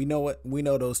 we know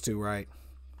those two, right?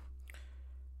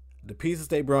 The pieces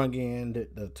they brought in,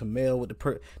 to mail with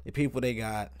the people they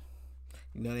got.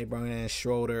 They brought in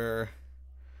Schroeder,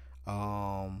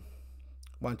 Montrezl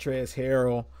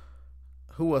Harrell.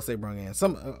 Who else they brought in?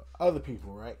 Some other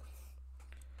people, right?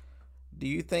 Do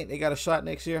you think they got a shot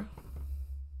next year?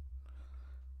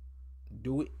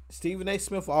 Stephen A.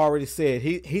 Smith already said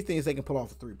he thinks they can pull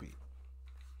off a three-peat.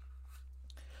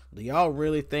 Do y'all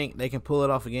really think they can pull it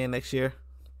off again next year?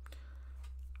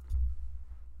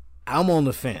 I'm on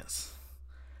the fence.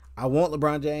 I want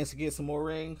LeBron James to get some more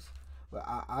rings, but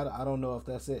I don't know if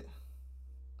that's it.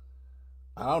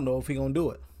 I don't know if he's going to do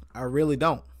it. I really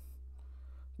don't.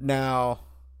 Now,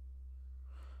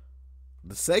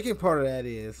 the second part of that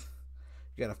is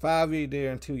you got a 5-year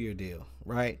deal and 2-year deal,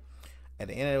 right? At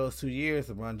the end of those 2 years,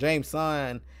 LeBron James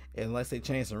signed, unless they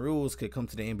change some rules, could come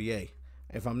to the NBA.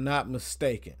 If I'm not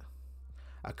mistaken.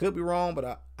 I could be wrong,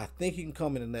 but I think he can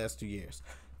come in the next 2 years.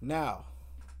 Now,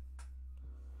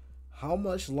 how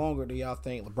much longer do y'all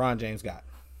think LeBron James got?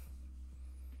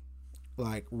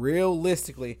 Like,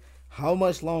 realistically, how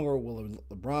much longer will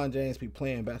LeBron James be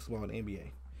playing basketball in the NBA?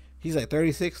 He's like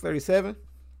 36, 37.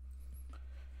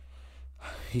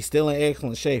 He's still in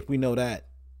excellent shape. We know that.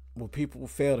 What people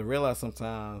fail to realize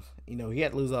sometimes, he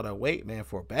had to lose all that weight, man,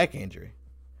 for a back injury.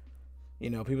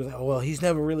 People say, oh, well, he's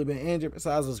never really been injured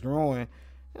besides his groin.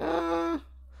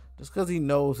 Just because he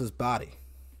knows his body.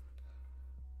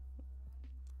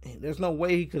 There's no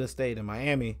way he could have stayed in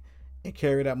Miami and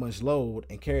carried that much load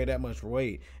and carried that much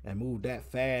weight and moved that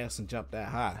fast and jumped that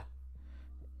high.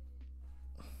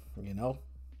 The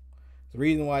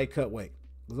reason why he cut weight.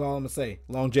 That's all I'm going to say.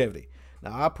 Longevity.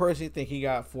 Now, I personally think he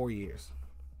got 4 years.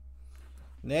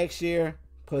 Next year,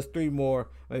 plus 3 more,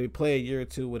 maybe play a year or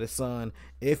 2 with his son.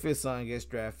 If his son gets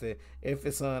drafted, if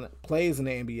his son plays in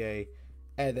the NBA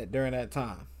during that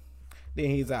time,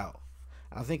 then he's out.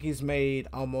 I think he's made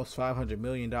almost $500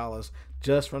 million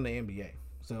just from the NBA.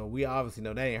 So we obviously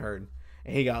know that ain't hurting.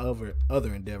 And he got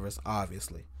other endeavors,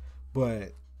 obviously.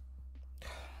 But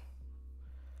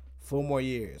 4 more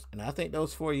years. And I think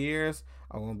those 4 years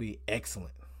are going to be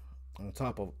excellent. On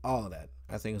top of all of that,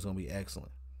 I think it's going to be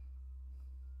excellent.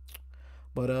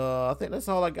 But I think that's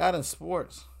all I got in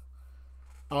sports.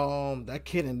 That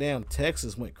kid in damn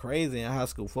Texas went crazy in high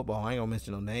school football. I ain't gonna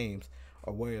mention no names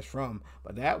or where it's from,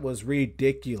 but that was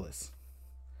ridiculous.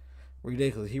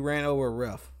 He ran over a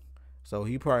ref, so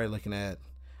he probably looking at.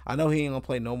 I know he ain't gonna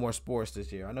play no more sports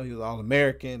this year. I know he was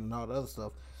All-American and all the other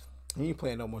stuff. He ain't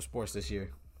playing no more sports this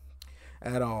year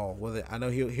at all. I know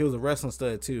he was a wrestling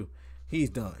stud too. He's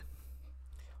done.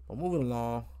 But moving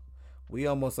along. We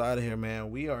almost out of here,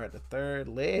 man. We are at the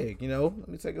 3rd leg, Let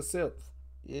me take a sip.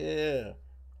 Yeah.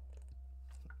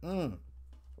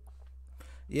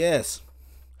 Yes.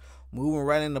 Moving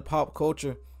right into pop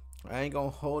culture. I ain't gonna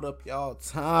hold up y'all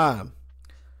time.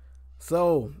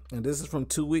 So, and this is from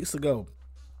 2 weeks ago.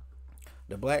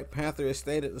 The Black Panther is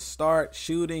slated to start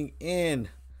shooting in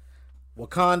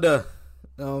Wakanda.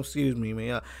 Oh, excuse me,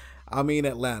 man. I mean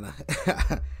Atlanta.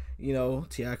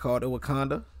 T.I. called it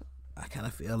Wakanda. I kind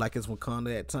of feel like it's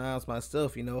Wakanda at times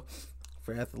myself,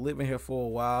 for after living here for a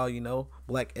while,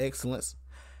 black excellence.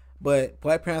 But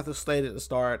Black Panther slated to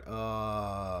start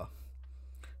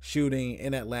shooting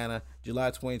in Atlanta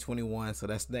July 2021, so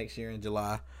that's next year in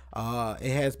July.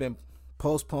 It has been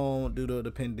postponed due to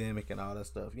the pandemic and all that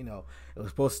stuff. It was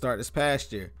supposed to start this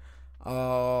past year.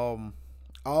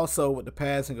 Also, with the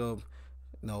passing of,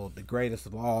 the greatest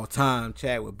of all time,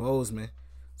 Chadwick Boseman,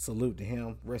 salute to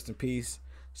him. Rest in peace.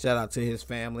 Shout out to his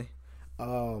family.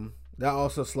 That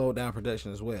also slowed down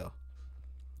production as well.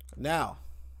 Now,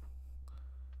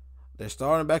 they're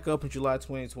starting back up in July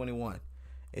 2021.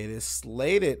 It is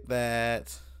slated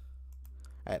that,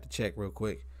 I had to check real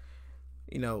quick,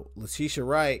 Letitia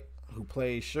Wright, who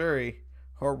plays Shuri,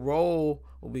 her role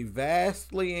will be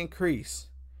vastly increased.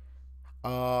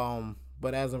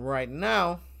 But as of right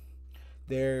now,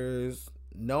 there's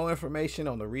no information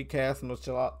on the recasting of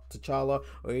T'Challa,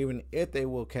 or even if they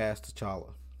will cast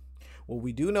T'Challa. What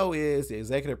we do know is the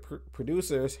executive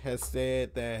producers has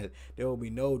said that there will be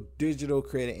no digital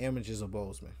created images of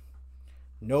Boseman.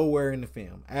 Nowhere in the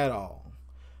film at all.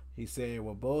 He said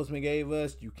what Boseman gave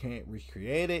us, you can't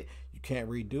recreate it, you can't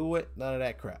redo it, none of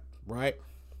that crap, right?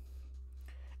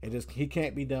 He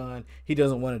can't be done. He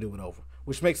doesn't want to do it over,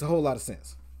 which makes a whole lot of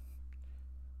sense.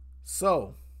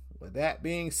 So, with that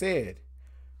being said,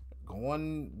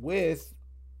 going with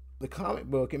the comic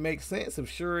book, it makes sense if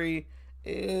Shuri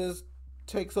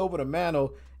takes over the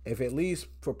mantle, if at least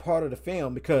for part of the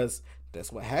film, because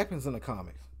that's what happens in the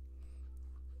comics.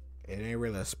 It ain't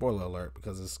really a spoiler alert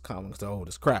because this comics are old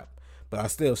as crap, but I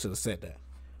still should have said that.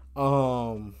 I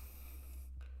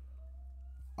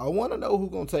want to know who's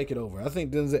gonna take it over. I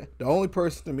think Denzel, the only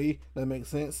person to me that makes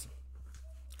sense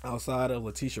outside of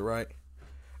Letitia Wright,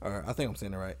 or I think I'm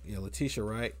saying it right. Yeah, Letitia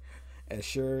Wright as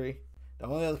Shuri. The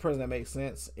only other person that makes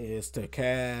sense is to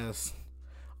cast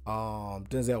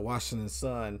Denzel Washington's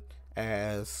son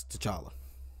as T'Challa.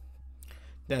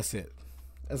 That's it.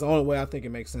 That's the only way I think it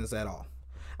makes sense at all.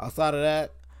 Outside of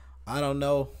that, I don't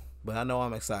know, but I know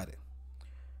I'm excited.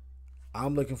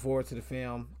 I'm looking forward to the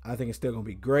film. I think it's still gonna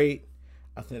be great.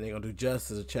 I think they're gonna do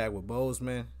justice to Chadwick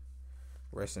Boseman.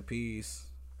 Rest in peace.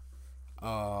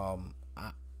 I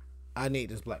need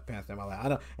this Black Panther in my life. I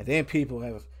know, and then people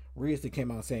have recently came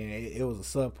out saying it was a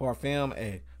subpar film.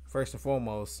 And first and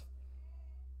foremost,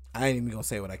 I ain't even gonna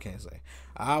say what I can't say.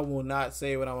 I will not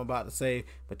say what I'm about to say,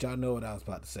 but y'all know what I was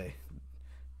about to say.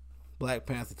 Black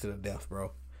Panther to the death,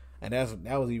 bro. And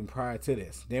that was even prior to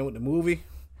this. Then with the movie,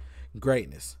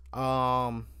 greatness.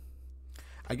 I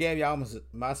gave y'all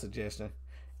my suggestion.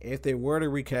 If they were to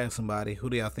recast somebody, who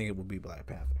do y'all think it would be? Black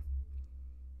Panther.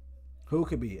 Who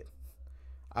could be it?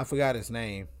 I forgot his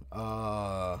name.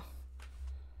 Denzel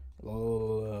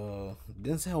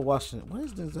Washington. What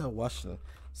is Denzel Washington's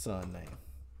son's name?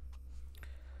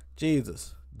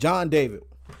 Jesus. John David.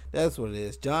 That's what it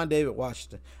is. John David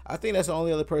Washington. I think that's the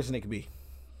only other person it could be.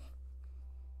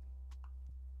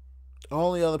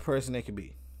 Only other person it could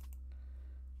be.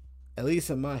 At least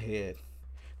in my head.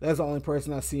 That's the only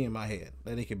person I see in my head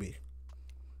that it could be.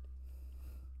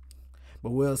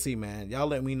 But we'll see, man. Y'all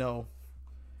let me know.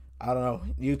 I don't know.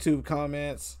 YouTube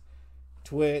comments,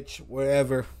 Twitch,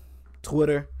 wherever.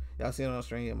 Twitter. Y'all see it on the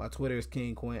stream. My Twitter is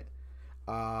King Quint.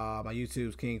 My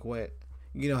YouTube's King Quint.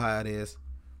 You know how it is.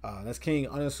 That's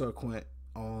King_Quint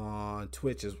on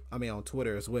on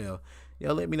Twitter as well.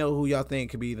 Y'all let me know who y'all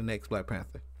think could be the next Black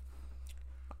Panther.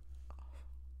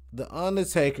 The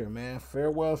Undertaker, man.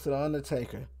 Farewell to The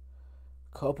Undertaker.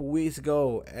 A couple weeks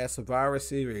ago at Survivor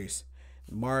Series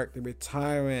marked the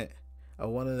retirement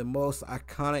of one of the most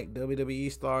iconic WWE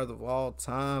stars of all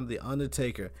time, The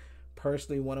Undertaker.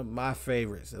 Personally, one of my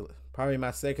favorites. Probably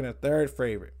my second or third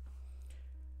favorite.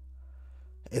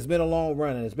 It's been a long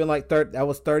run, and it's been like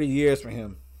 30 years for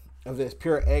him of this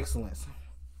pure excellence.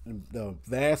 The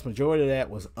vast majority of that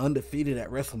was undefeated at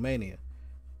WrestleMania.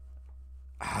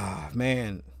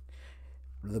 Man,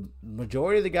 the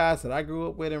majority of the guys that I grew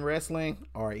up with in wrestling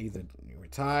are either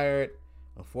retired,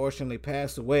 unfortunately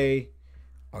passed away,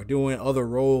 or doing other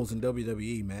roles in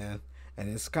WWE, man. And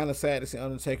it's kind of sad to see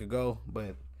Undertaker go,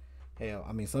 but hell,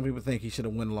 some people think he should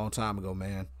have won a long time ago,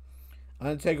 man.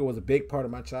 Undertaker was a big part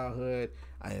of my childhood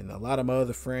and a lot of my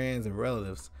other friends and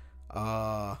relatives.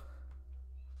 What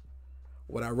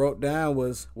I wrote down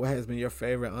was what has been your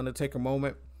favorite Undertaker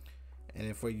moment, and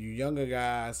then for you younger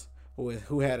guys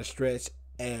who had a stretch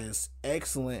as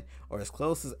excellent or as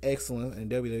close as excellent in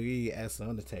WWE as the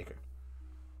Undertaker.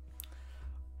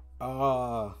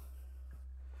 I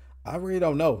really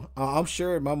don't know. I'm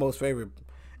sure my most favorite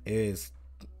is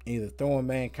either throwing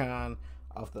Mankind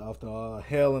off the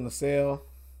Hell in a Cell,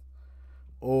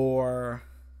 or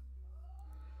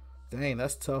dang,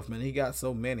 that's tough, man. He got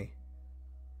so many.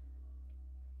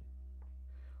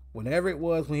 Whenever it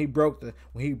was when he broke the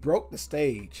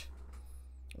stage,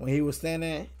 when he was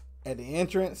standing at the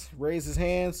entrance, raised his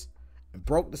hands and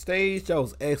broke the stage, that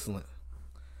was excellent.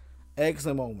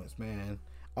 Excellent moments, man.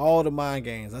 All the mind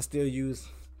games. I still use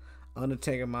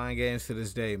Undertaker mind games to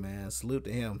this day, man. Salute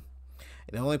to him.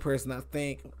 And the only person I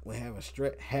think would have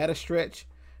had a stretch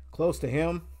close to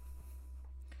him,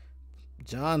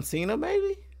 John Cena,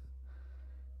 maybe?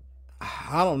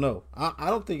 I don't know. I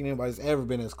don't think anybody's ever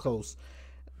been as close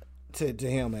to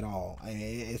him at all.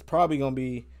 It's probably going to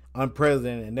be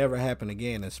unprecedented and never happen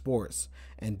again in sports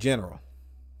in general.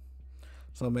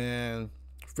 So, man,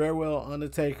 farewell,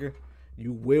 Undertaker.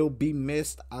 You will be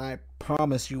missed. I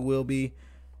promise you will be.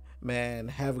 Man,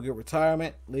 have a good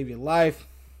retirement. Live your life.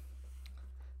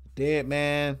 Dead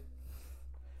man,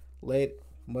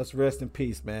 must rest in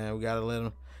peace, man. We gotta let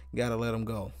him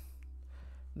go.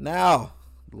 Now,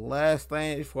 the last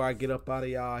thing before I get up out of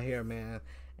y'all here, man,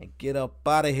 and get up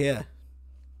out of here.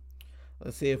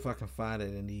 Let's see if I can find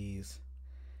it in these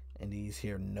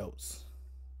here notes.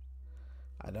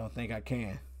 I don't think I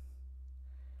can.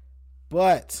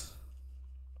 But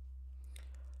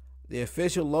the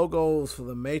official logos for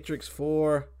the Matrix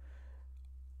 4,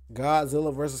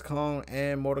 Godzilla vs. Kong,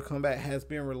 and Mortal Kombat has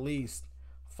been released.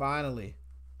 Finally.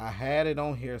 I had it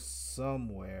on here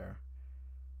somewhere.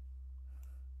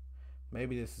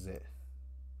 Maybe this is it.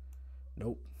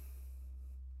 Nope.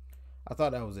 I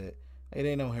thought that was it. It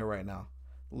ain't on here right now.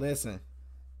 Listen.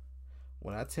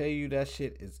 When I tell you that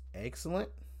shit is excellent.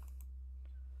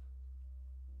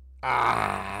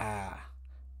 Black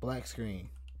screen.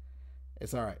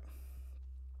 It's alright.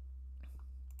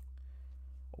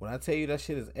 When I tell you that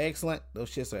shit is excellent, those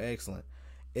shits are excellent.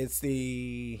 It's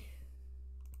the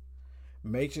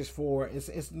Matrix 4.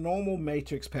 It's normal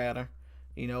Matrix pattern.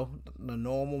 You know, the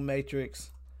normal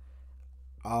Matrix.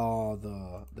 All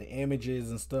the images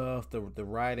and stuff, the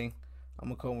writing. I'm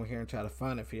gonna come over here and try to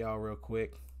find it for y'all real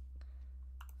quick.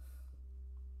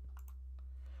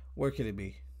 Where could it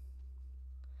be?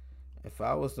 If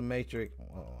I was the Matrix,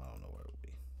 well, I don't know where it would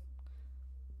be.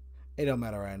 It don't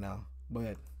matter right now,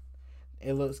 but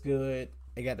it looks good.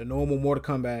 It got the normal Mortal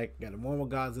Kombat, got the normal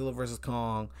Godzilla vs.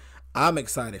 Kong. I'm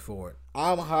excited for it.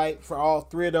 I'm hyped for all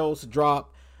three of those to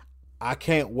drop. I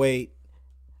can't wait.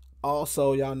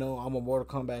 Also, y'all know I'm a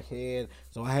Mortal Kombat head,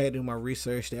 so I had to do my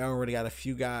research. They already got a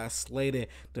few guys slated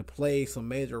to play some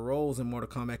major roles in Mortal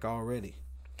Kombat already.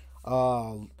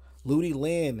 Ludi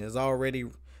Lin is already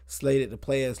slated to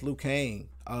play as Liu Kang.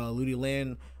 Ludi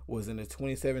Lin was in the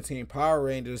 2017 Power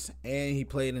Rangers, and he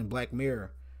played in Black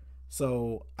Mirror.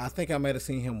 So I think I might have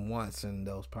seen him once in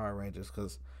those Power Rangers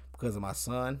because of my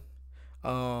son.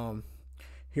 Hiroyuki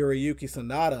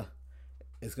Sanada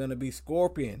is going to be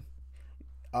Scorpion.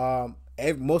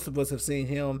 Most of us have seen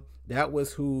him. That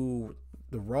was who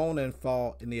the Ronin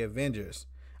fought in the Avengers.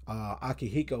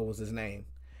 Akihiko was his name.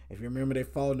 If you remember, they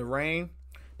fought in the rain.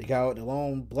 The guy with the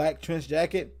long black trench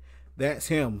jacket, that's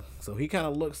him. So he kind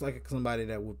of looks like somebody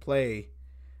that would play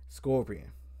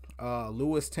Scorpion.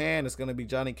 Louis Tan is going to be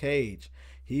Johnny Cage.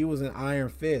 He was in Iron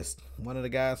Fist, one of the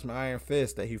guys from Iron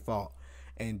Fist that he fought.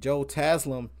 And Joe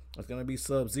Taslim is going to be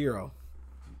Sub-Zero,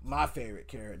 my favorite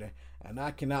character. And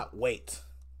I cannot wait.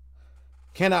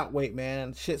 Cannot wait,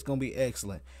 man. Shit's going to be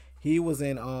excellent. He was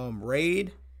in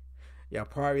Raid. Y'all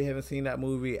probably haven't seen that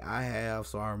movie. I have,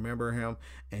 so I remember him.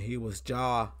 And he was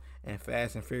Jaw in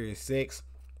Fast and Furious 6.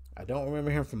 I don't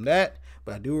remember him from that,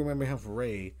 but I do remember him from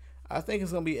Raid. I think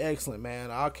it's going to be excellent,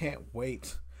 man. I can't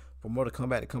wait for Mortal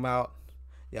Kombat to come out.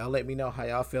 Y'all let me know how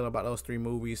y'all feel about those three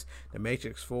movies. The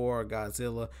Matrix 4,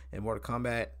 Godzilla, and Mortal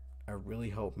Kombat. I really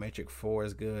hope Matrix 4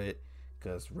 is good,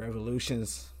 because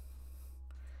Revolution's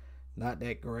not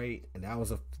that great. And that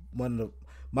was one of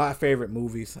my favorite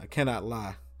movies. I cannot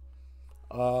lie.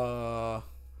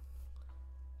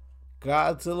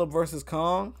 Godzilla vs.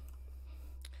 Kong.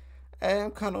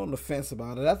 I'm kind of on the fence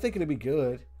about it. I think it'll be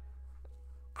good.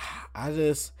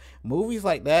 Movies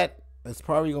like that, it's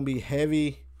probably going to be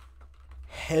heavy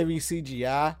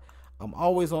CGI. I'm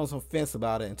always on some fence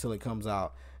about it until it comes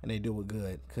out and they do it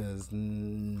good, because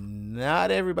not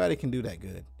everybody can do that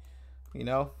good, you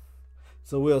know?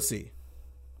 So we'll see.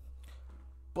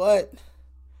 But,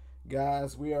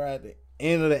 guys, we are at the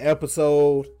end of the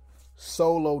episode.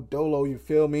 Solo dolo, you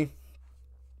feel me?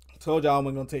 Told y'all I'm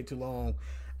not going to take too long.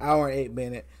 Hour and 8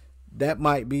 minutes. That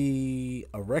might be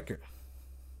a record.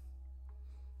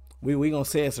 We gonna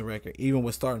say it's a record, even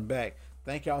with starting back.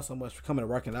 Thank y'all so much for coming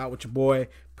and working out with your boy.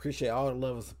 Appreciate all the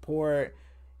love and support.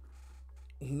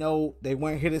 You know, they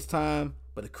weren't here this time,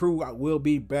 but the crew will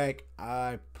be back.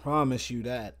 I promise you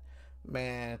that.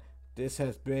 Man, this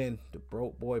has been the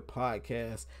Broke Boy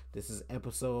Podcast. This is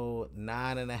episode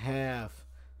 9.5.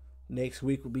 Next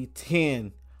week will be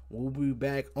 10. We'll be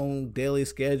back on daily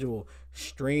schedule,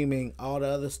 streaming all the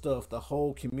other stuff, the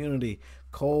whole community.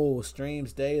 Cole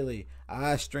streams daily.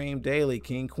 I stream daily.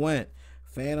 King Quint.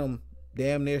 Phantom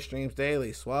damn near streams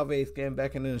daily. Suave is getting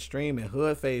back into the stream, and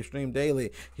Hood Fave stream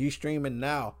daily. He's streaming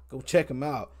now. Go check him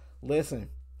out. Listen,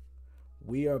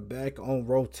 we are back on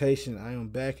rotation. I am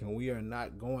back, and we are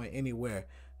not going anywhere.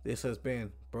 This has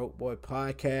been Broke Boy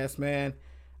Podcast, man.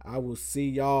 I will see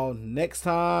y'all next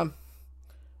time.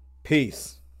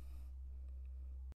 Peace.